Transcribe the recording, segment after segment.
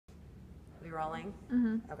be rolling?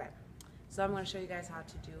 Okay. So I'm going to show you guys how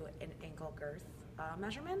to do an ankle girth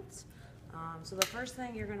measurement. So the first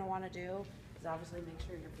thing you're going to want to do is obviously make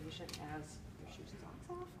sure your patient has their shoes and socks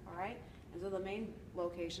off, all right? And so the main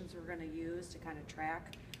locations we're going to use to kind of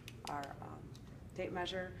track our tape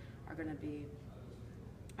measure are going to be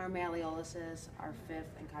our malleoluses, our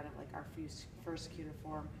fifth, and kind of like our first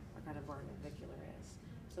cuneiform, or kind of where our navicular is.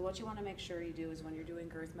 So what you want to make sure you do is when you're doing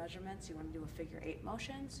girth measurements, you want to do a figure 8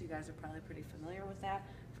 motion. So you guys are probably pretty familiar with that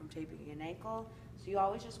from taping an ankle. So you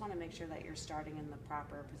always just want to make sure that you're starting in the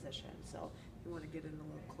proper position. So you want to get in a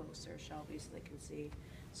little closer, Shelby, so they can see.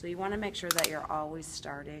 So you want to make sure that you're always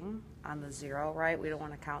starting on the 0, right? We don't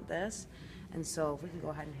want to count this. And so if we can go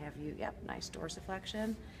ahead and have you, yep, nice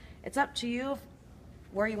dorsiflexion. It's up to you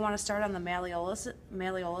where you want to start on the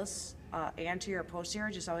malleolus anterior or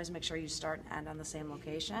posterior. Just always make sure you start and end on the same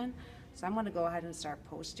location. So I'm going to go ahead and start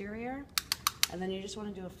posterior, and then you just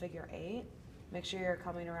want to do a figure 8. Make sure you're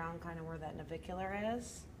coming around kind of where that navicular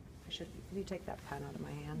is. Can you take that pen out of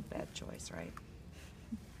my hand? Bad choice, right?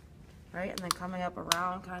 Right, and then coming up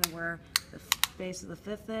around kind of where the base of the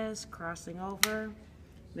fifth is, crossing over,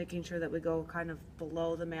 making sure that we go kind of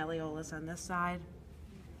below the malleolus on this side,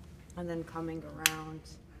 and then coming around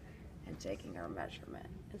and taking our measurement.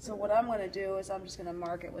 And so what I'm going to do is I'm just going to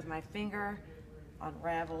mark it with my finger,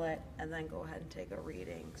 unravel it, and then go ahead and take a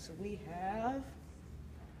reading. So we have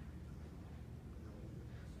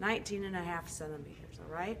 19.5 centimeters,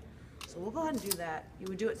 all right? So we'll go ahead and do that. You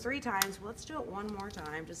would do it 3 times. Let's do it one more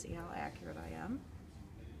time to see how accurate I am.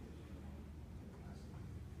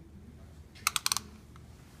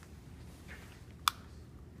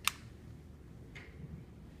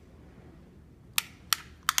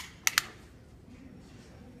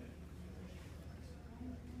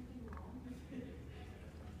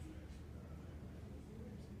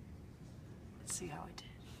 See how I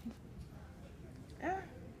did. Yeah.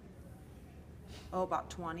 Oh, about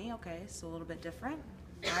 20. Okay, so a little bit different.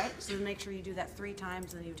 All right, so make sure you do that 3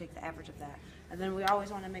 times, and then you take the average of that. And then we always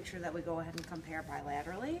want to make sure that we go ahead and compare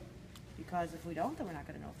bilaterally, because if we don't, then we're not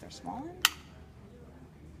going to know if they're small.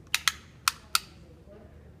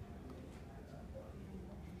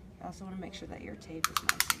 You also want to make sure that your tape is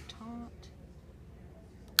nice and taut.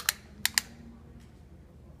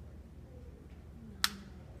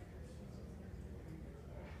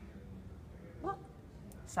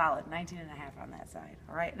 Solid, 19.5 on that side.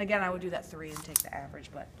 All right, and again, I would do that 3 and take the average,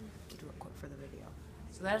 but we'll do it quick for the video.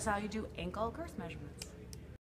 So that is how you do ankle girth measurements.